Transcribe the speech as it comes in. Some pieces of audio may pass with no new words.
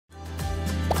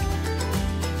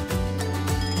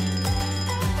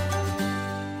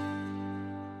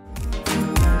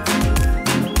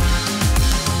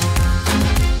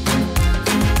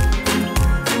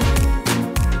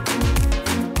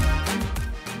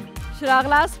چې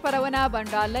راغلاست خپرونه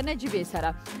بنډار له نجیبې سره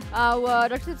او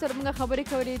ډاکټر صاحب سره موږ خبرې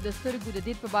کولې د سترګو د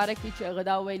دید په باره کې چې هغه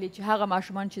دا ویلي چې هغه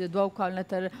ماشومان چې د 2 کالو نه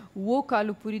تر 7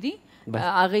 کالو پورې دي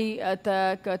هغوی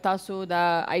ته تاسو د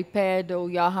آیپیډ او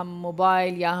یا هم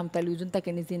موبایل یا هم تلویزیون ته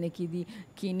که نږدې نه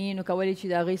کیني نو کولی چې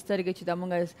د هغوی سترګې چې دا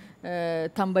موږ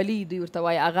تنبلي دوی ورته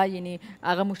وایي هغه یعنې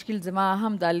هغه مشکل زما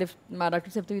هم دا لفت ما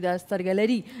ډاکټر صاحب ته وایي دا سترګه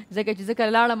لري ځکه چې زه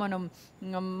کله لاړم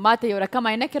نو ما ته یو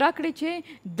رقم عینکې راکړې چې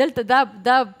دلته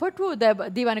دا پټ و د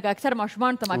دې باندې که اکثر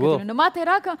ماشومانو ته ما کتلو نو ما ته یې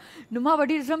راکړه نو ما به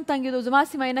ډېر زړه م تنګېدو زما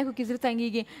سیمه عینکو کې زړه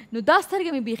تنګېږي نو دا سترګه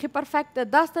مې بیخي پرفیکټ ده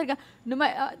دا سترګه نو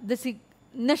ما داسې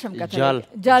نشم کتلی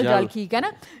جال کیږي که نه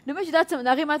نو مې چې دا څه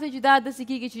هغې ما ته چې دا داسې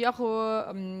کېږي چې یا خو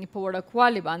په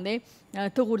وړکوالي باندې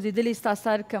ته غورځېدلی ستا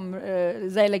سر کم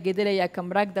ځای لګېدلی یا کم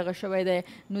رګ دغه شوی دی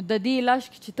نو د دې علاج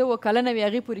چې ته 2 کلنه وې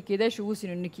هغې پورې کېدی شو اوس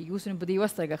نو نه کېږي اوس نو په دې یوه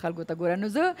سترګه خلکو ته ګوره نو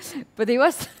زه په دې یوه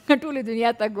سترګه ټولې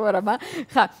دنیا ته ګورم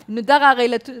ښه نو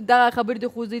دغه خبرې د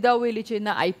خو دا ویلي چې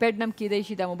نه آیپیډ نه هم کېدی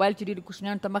شي دا موبایل چې ډېرو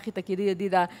کوچنیانو ته مخې ته کېدی د دې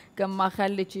دا کم ما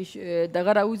خیال دی چې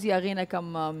دغه راوځي هغې نه کم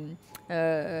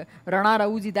رڼا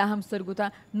راوځي دا هم سترګو ته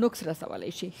نقص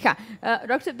رسولی شي ښه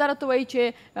ډاکټر صاحب دا راته وایي چې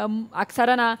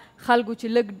اکثرا خلکو چې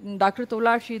لږ ډاکټر ته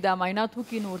ولاړ شي دا معاینات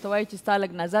وکړي نو ورته وایي چې ستا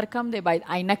لږ نظر کم دی باید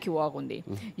عینکې واغوندې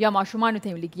یا ماشومانو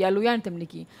ته هم لیکي یا لویانو ته هم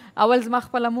لیکي اول زما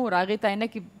خپله مور هغې ته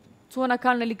عینکې څونه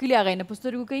کال نه لیکلي هغه یې نه په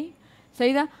سترګو کوي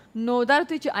صحیح ده نو دا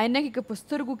راته وایي چې عینکې که په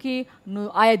سترګو کې نو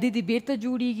آیا د دې بیرته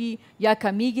جوړیږي یا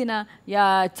کمیږي نه یا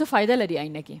څه فایده لري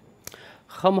عینکې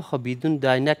خامخا بدون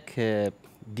د عینک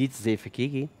دید ضعیفه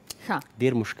کیږي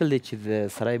ډېر مشکل دی چې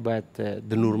سړی باید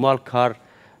د نورمال کار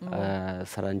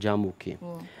سرانجام وکړي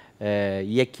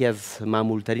یکی از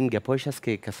معمولترین گپایش است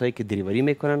که کسایی که دریوری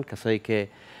میکنن کسایی که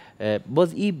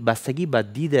باز این بستگی به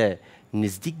دید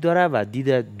نزدیک داره و دید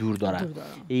دور داره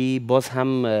این باز هم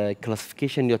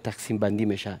کلاسیفیکیشن یا تقسیم بندی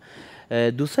میشه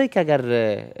دوستایی که اگر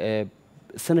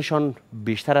سنشان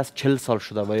بیشتر از 40 سال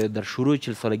شده و یا در شروع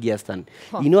 40 سالگی هستن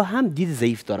اینا هم دید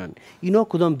ضعیف دارن اینا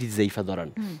کدام دید ضعیف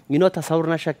دارن اینا تصور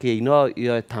نشه که اینا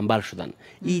یا تنبل شدن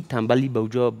این تنبلی به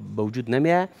وجود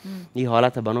نمیاد این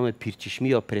حالت به نام پیرچشمی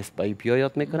یا پرسبایوپیا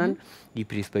یاد میکنن این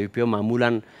پرسبایوپیا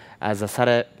معمولا از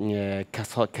اثر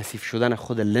کثیف شدن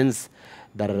خود لنز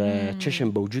در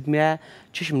چشم به وجود میاد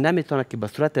چشم نمیتونه که به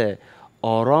صورت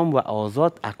آرام و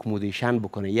آزاد اکومودیشن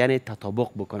بکنه یعنی تطابق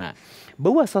بکنه به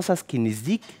او اساس است که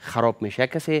نزدیک خراب میشه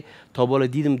کسی تا بالا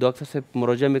دیدم دکتر صاحب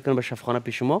مراجعه میکنه به شفاخانه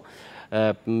پیش ما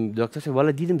دکتر صاحب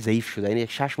والا دیدم ضعیف شده یعنی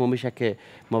 6 ماه میشه که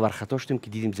ما برخطا شدیم که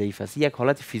دیدم ضعیف است یک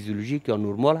حالت فیزیولوژیک یا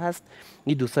نرمال هست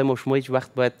این دوستای ما شما هیچ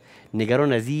وقت باید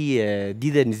نگران از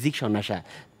دید نزدیکشان نشه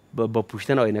با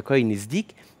پوشیدن عینک‌های نزدیک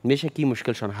میشه که این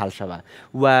مشکلشان حل شود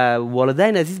و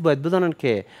والدین عزیز باید بدانند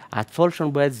که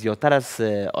اطفالشان باید زیادتر از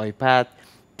آیپد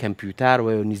کامپیوتر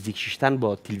و نزدیک شدن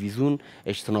با تلویزیون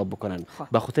اجتناب بکنن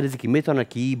به خاطر اینکه میتونه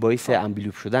که این باعث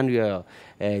امبلیوپ شدن یا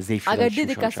ضعیف شدن اگر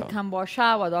دیدی کسی کم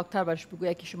باشه و دکتر برش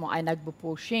بگوید که شما عینک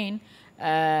بپوشین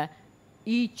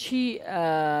این چی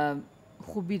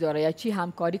خوبی داره یا چی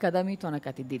همکاری کده میتونه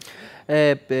کتی دید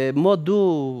ما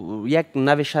یک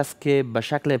نوش هست که به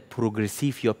شکل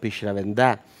پروگرسیو یا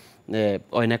پیشرونده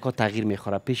عینک ها تغییر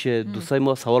میخوره پیش دوستای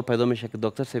ما سوال پیدا میشه که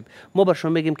دکتر صاحب ما بر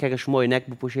شما بگیم که اگر شما عینک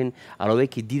بپوشین علاوه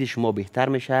که دید شما بهتر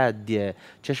میشه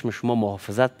چشم شما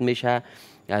محافظت میشه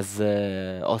از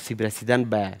آسیب رسیدن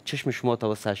به چشم شما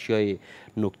توسط اشیای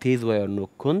نوک‌تیز و یا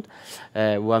نوک‌کند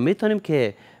و میتونیم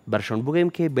که برشان بگیم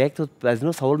که به یک از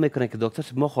اینا سوال میکنه که دکتر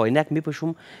صاحب ما عینک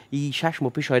میپوشم این 6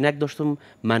 ماه پیش عینک داشتم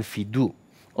 -2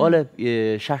 حالا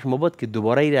 6 ماه بعد که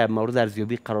دوباره این مورد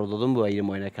ارزیابی قرار دادم و این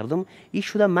معاینه کردم این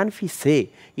شده -3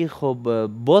 این خب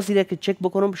باز این که چک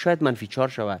بکنم شاید -4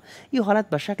 شود این حالت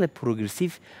به شکل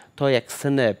پروگرسیو تا یک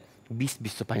سن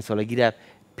 20-25 سالگی را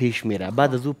پیش میره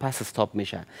بعد از او پس استاپ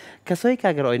میشه کسایی که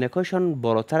اگر عینکاشان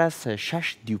بالاتر از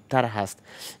 6 دیوپتر هست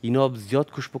اینا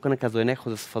زیاد کوشش بکنن که از عینک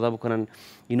خود استفاده بکنن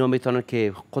اینا میتونن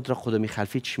که قدرت خودمی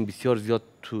خلفی چشم بسیار زیاد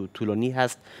طولانی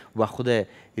هست و خود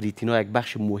ریتینا یک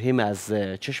بخش مهم از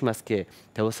چشم است که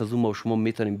توسط از اون ما شما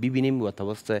میتونیم ببینیم و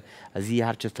توسط از این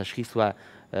هر چیز تشخیص و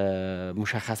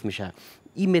مشخص میشه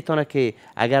این میتونه که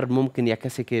اگر ممکن یک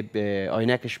کسی که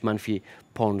عینکش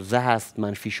 -15 هست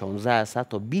 -16 هست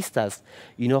حتی 20 است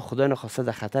اینا خدای نخواسته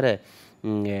در خطر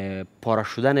پاره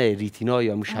شدن ریتینا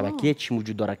یا شبکیه چی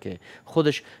موجود داره که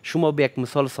خودش شما به یک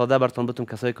مثال ساده براتون بتونم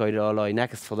کسایی که عینک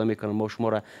استفاده میکنن ما شما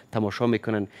را تماشا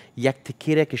میکنن یک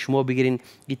تکیره که شما بگیرین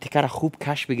این تکر خوب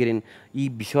کش بگیرین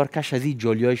این بسیار کش از این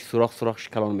جالیاش سوراخ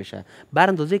شکلان میشه بر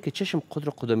اندازه که چشم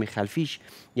قدمی خلفیش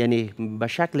یعنی به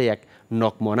شکل یک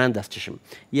ناک مانند است چشم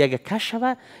یک کش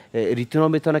شوه ریتینا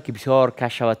میتونه که بسیار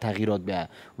کش شوه تغییرات بیه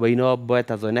و اینا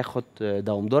باید از عینک خود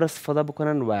دوامدار استفاده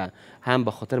بکنن و هم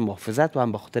به خاطر محافظت صورت و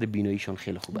هم به خاطر بیناییشان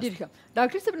خیلی خوب است.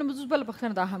 ډاکټر صاحب نو موږ بل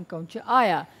پوښتنه دا هم کوم چې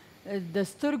آیا د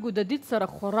سترګو د دید سره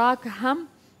خوراک هم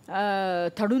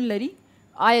تړون لري؟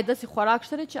 آیا داسې خوراک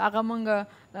شته چې هغه موږ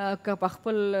که په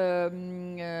خپل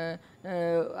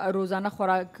روزانه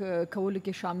خوراک کولو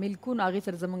کې شامل کړو نو هغې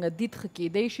سره زموږ دید ښه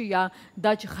کیدی شي یا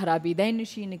دا چې خرابېدی نه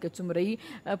شي نه که څومره وي؟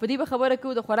 په دې به خبره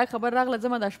کوو. د خوراک خبر راغله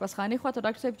ځمه د اشپزخانې خواته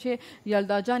ډاکټر صاحب چې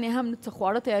یلدا جانې هم څه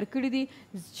خواړه تیار کړي دي.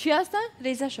 چی هسته؟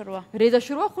 ریزه شوروا. ریزه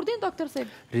شوروا خوردین دکتر صاحب؟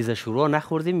 ریزه شوروا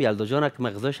نخوردیم. یلدا جان که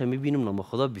من غذاش میبینم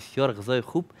نامخدا بسیار غذای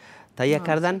خوب تهیه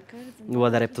کردن و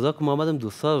در ابتدا که ما آمدم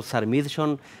دوستا سر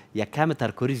میزشان یک کم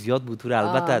ترکاری زیاد بود و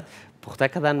البته پخته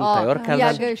کردن تیار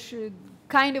کردن.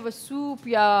 kind of a soup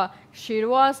یا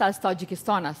شیرواس از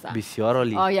تاجیکستان است. بسیار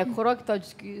عالی. یک خوراک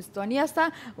تاجیکستانی است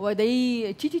و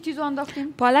دایی چی چیزو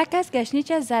انداختیم؟ پالک است،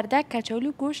 گشنیج است، زردک،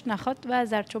 کچالو، گوشت، نخود و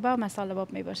زردچوبه و مساله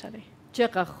باب می باشد.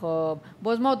 چقدر خوب.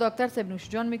 باز ما دکتر صاحب نوش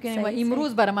جان میکنیم و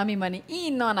امروز برای ما میمانی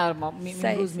این نان ما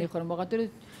امروز میخوریم. واقعا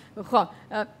خب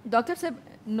دکتر صاحب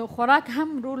نو خوراک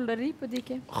هم رول داری په دې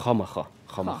کې؟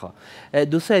 خامخا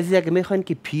دوستان عزیز اگه میخواین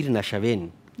که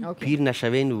پیر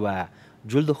نشوین و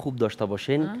جلد خوب داشته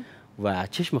باشین و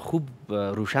چشم خوب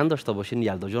روشن داشته باشین،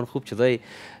 یلدا جان خوب چیزای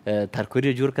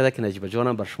ترکاری جور کرده که نجیبه جان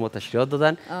هم بر شما تشریحات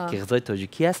دادن که غذای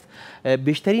تاجیکی است.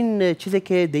 بیشترین چیزی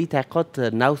که در این تحقیقات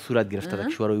نو صورت گرفته در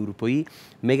کشورهای اروپایی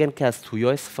میگن که از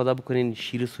سویا استفاده بکنین،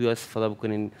 شیر سویا استفاده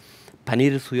بکنین،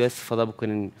 پنیر سویا استفاده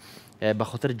بکنین، به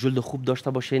خاطر جلد خوب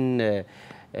داشته باشین.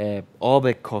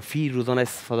 آب کافی روزانه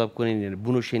استفاده بکنین،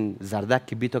 بنوشین. زردک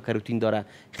که بیتا کاروتین داره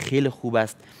خیلی خوب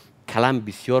است. کلم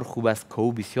بسیار خوب است،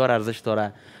 کاهو بسیار ارزش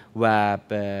داره و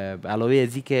علاوه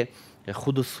از این که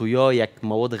خود سویا یک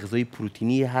مواد غذایی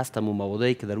پروتئینی هست، اما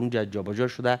موادایی که در اونجا جابجا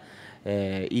شده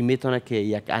این میتونه که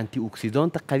یک آنتی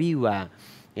اکسیدانت قوی و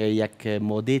یک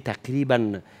ماده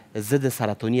تقریبا ضد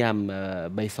سرطانی هم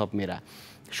به حساب میره.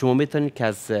 شما میتونید که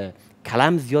از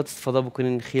کلم زیاد استفاده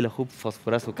بکنین، خیلی خوب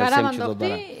فسفرس و کلسیم چیزا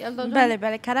داره.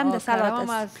 بله کرم در سلات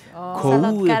است.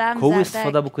 کوهو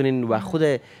استفاده بکنین و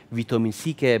خود ویتامین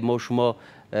سی که ما شما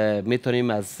میتونیم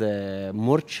از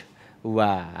مرچ و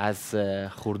از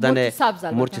خوردن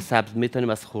مرچ سبز میتونیم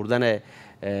از خوردن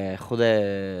خود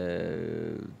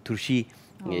ترشی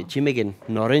چی میگن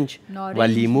نارنج و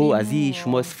لیمو از این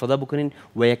شما استفاده بکنین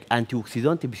و یک آنتی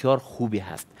اکسیدانت بسیار خوبی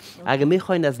هست. اگه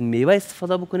میخواین از میوه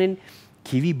استفاده بکنین،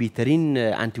 کیوی بهترین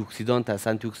آنتی اکسیدانت است.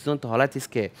 آنتی اکسیدانت حالتی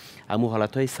است که همون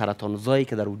حالتهای سرطانزایی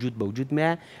که در وجود به وجود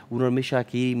میاد اون رو میشه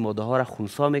که این ماده ها را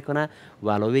خنثی میکنه و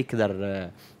علاوه که در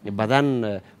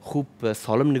بدن خوب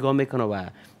سالم نگاه میکنه و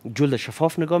جلد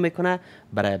شفاف نگاه میکنه،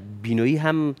 برای بینایی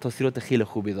هم تاثیرات خیلی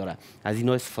خوبی داره. از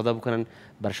اینا استفاده بکنن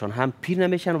برشان هم پیر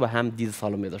نمیشن و هم دید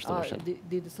سالم می داشته باشن.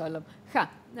 دید سالم. خب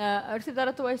ارسی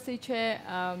داره تو وایستی که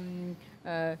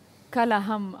کله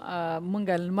هم مونږ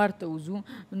لمر ته وځو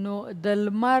نو د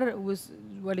لمر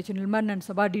ولې چې لمر نن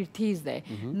سبا ډیر تیز دی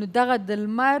نو دغه د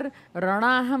لمر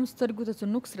رڼا هم سترګو ته څه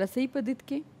نقص رسوي په دید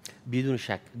کې؟ بدون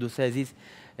شک دوست عزیز،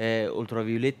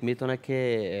 اولتراویولت میتونه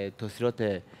که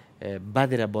تاثیرات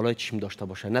بدی را بالای چشم داشته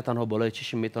باشه. نه تنها بالای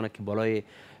چشم، میتونه که بالای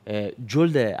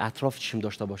جلد اطراف چشم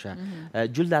داشته باشه.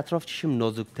 جلد اطراف چشم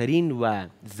نازکترین و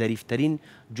ظریفترین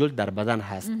جلد در بدن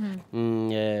هست.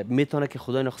 میتونه که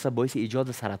خدای نخواسته باعث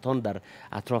ایجاد سرطان در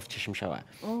اطراف چشم شود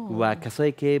و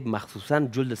کسایی که مخصوصا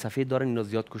جلد سفید دارن اینا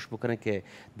زیاد کوشش بکنن که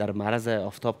در معرض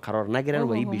آفتاب قرار نگیرن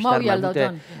و این بیشتر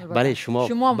مربوطه. بله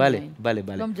شما بله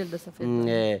جلد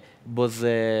سفید. باز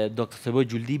دکتر صحبت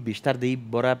جلدی بیشتر در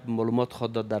این باره معلومات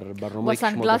خود داد در برنامه که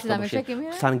شما داشته باشید.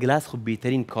 سنگلاس خوب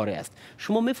بهترین کاری است.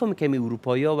 شما میفهمید که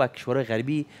اروپایی‌ها و کشورهای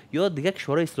غربی یا دیگه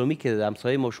کشورهای اسلامی که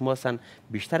همسایه ما شما هستن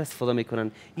بیشتر استفاده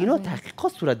میکنن، اینا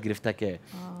تحقیقات صورت گرفته که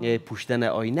پوشیدن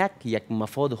عینک یک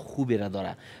مفاد خوبی را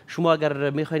داره. شما اگر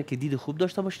میخواین که دید خوب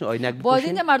داشته باشین عینک بپوشین.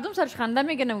 بازین مردم سرش خنده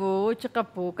میگن و چقدر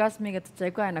پوکاس میگه تو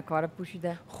چه عینک‌ها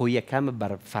پوشیده. خو یکم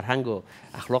بر فرهنگ و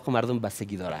اخلاق مردم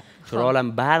بستگی داره. چون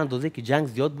عالم به هر اندازه که جنگ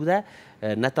زیاد بوده،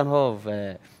 نه تنها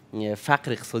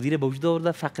فقر اقتصادی رو به وجود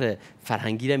آورده، فقر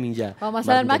فرهنگی رو اینجا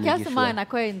مثلا ما که هست ما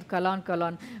عینکای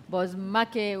کلان باز ما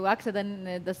که عکس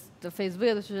در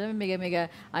فیسبوک داشته میگه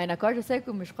عینکاش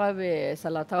سکو مشقا به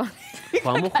سلاطه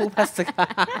فهمو خوب هست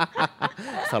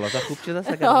سلاطه خوب چه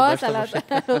دست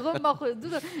خوب ما خود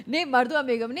نه مردم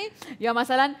میگم نه یا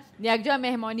مثلا یک جا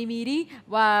مهمانی میری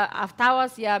و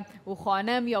افتاواس یا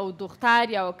خانم یا دختر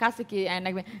یا کسی که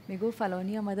عینک میگو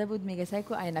فلانی آمده بود میگه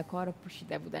سکو عینکا رو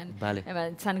پوشیده بودن. بله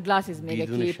گلاسز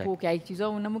میگه که پوک ای چیزا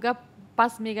اونم میگه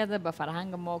پس میگه به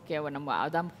فرهنگ ما که اونم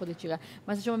آدم خود چیه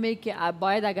مثلا شما میگه که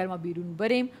باید اگر ما بیرون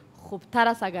بریم خوبتر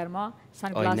است اگر ما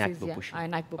سن گلاسز یا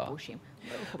عینک بپوشیم.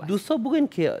 دوستا بگوین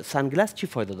که سنگلاس چی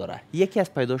فایده داره. یکی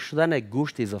از پیدا شدن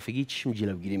گوشت اضافگی چشم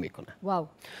جلوگیری میکنه. واو.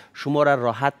 شما را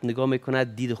راحت نگاه میکنه،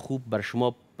 دید خوب بر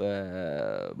شما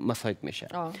مساعد میشه.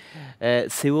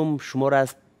 سوم شما را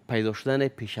از پیدا شدن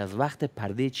پیش از وقت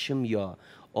پرده چشم یا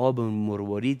آب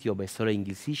مروارید یا به اصطلاح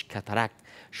انگلیسیش کاتاراکت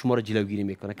شما را جلوگیری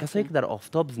میکنه. کسایی که در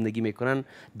آفتاب زندگی میکنن،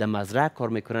 در مزرعه کار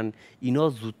میکنن، اینا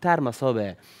زودتر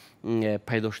مسابقه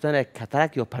پیدا شدن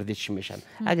کاتاراکت یا پرده چشم میشن.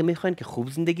 اگه میخواین که خوب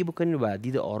زندگی بکنین و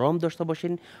دید آرام داشته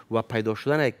باشین و پیدا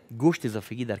شدن گوشت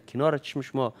اضافگی در کنار چشم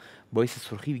شما باعث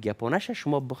سرخی و گپا نشه،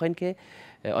 شما بخواین که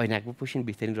عینک بپوشین،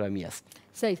 بهترین راه می است.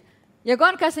 صحیح.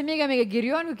 یگان کسی میگه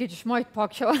گریان که چشمایت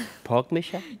پاک شود. پاک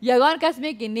میشه. یگان کسی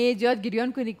میگه نه زیاد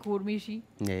گریان کنی کور میشی.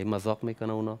 نه مذاق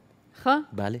میکنه اونا. خب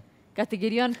بله. کتی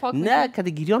گریان پاک میشه. نه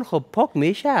کتی گریان خب پاک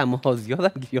میشه اما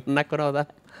زیاد گریان نکنه آدم.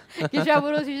 که شب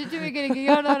روز چی میگه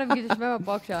گریان دارم که چشمم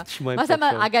پاک شود. مثلا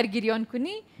اگر گریان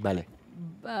کنی بله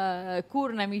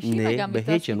کور نمیشی. نه به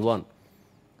هیچ عنوان.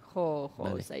 خب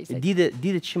صحیح.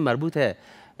 دید چشم مربوط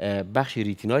بخش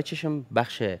ریتینای چشم،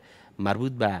 بخش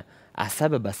مربوط به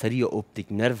عصب بصری یا اپتیک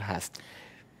نرو هست.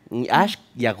 اشک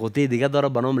یک غده دیگه داره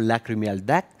به نام لاکریمیال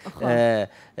دکت.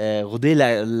 غده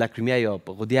لاکریمیا یا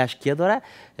غده اشکیه داره،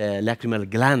 لاکریمیال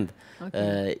گلند.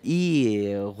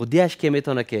 این غده اشکیه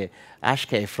میتونه که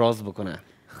اشک افراز بکنه.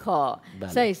 خب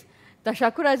صحیح.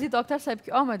 تشکر از دکتر صاحب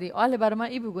که آمدی. حالا برای من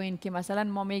این بگوین که مثلا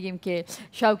ما میگیم که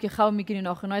شوک خو میکنی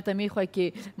ناخنایت میخوای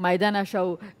که میدانش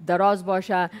و دراز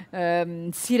باشه،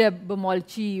 سیر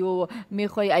بمالچی و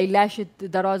میخوای ایلشت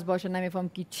دراز باشه، نمیفهم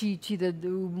که چی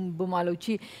بمالو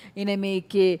چی، اینه می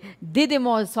که دید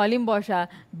ما سالم باشه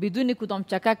بدون کدام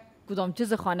چکک کدام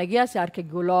چیز خانگی است، یا که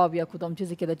گلاب یا کدام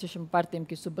چیزی که در چشم پرتیم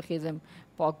که صبح بخیزم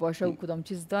پاک باشه و کدام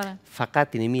چیز داره. فقط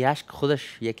اینمی اشک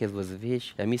خودش یکی از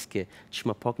وظیفه‌اش همیست که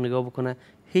چشم پاک نگاه بکنه،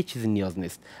 هیچ چیزی نیاز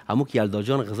نیست. همون که یلدا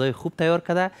جان غذای خوب تیار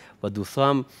کرده و دوستا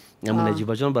هم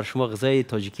نجیبه جان بر شما غذای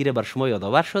تاجیکی را بر شما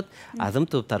یادآور شد. از این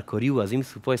تو ترکاری و از این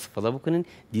سوپا استفاده بکنین،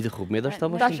 دید خوب می داشته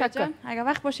باشین. تشکر. اگه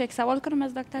وقت باشه یک سوال کنم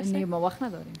از دکتر صاحب. نه ما وقت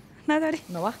نداریم.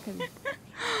 ما وقت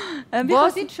کردیم.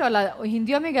 باز انشالله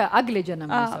هندیا میگه اگل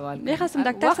جنم سوال.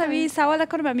 میخواستم دکتر صاحب سوال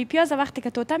کنم می پیاز وقتی که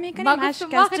توتا میکنیم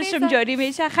اشک از چشم جاری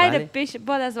میشه، خیر پیش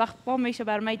بعد از وقت پا میشه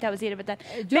بر من توضیح بدن.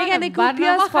 میگن که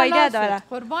پیاز فایده داره.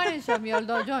 قربان شم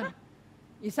یالدا جان.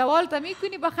 این سوال تا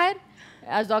میکنی بخیر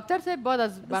از دکتر صاحب بعد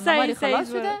از برنامه خلاص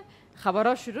شده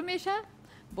خبرها شروع میشه،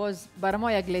 باز برای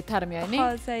ما یک لیتر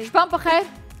میاد. شپم بخیر،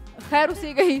 خیر و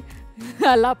سیگهی.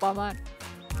 الله پامان.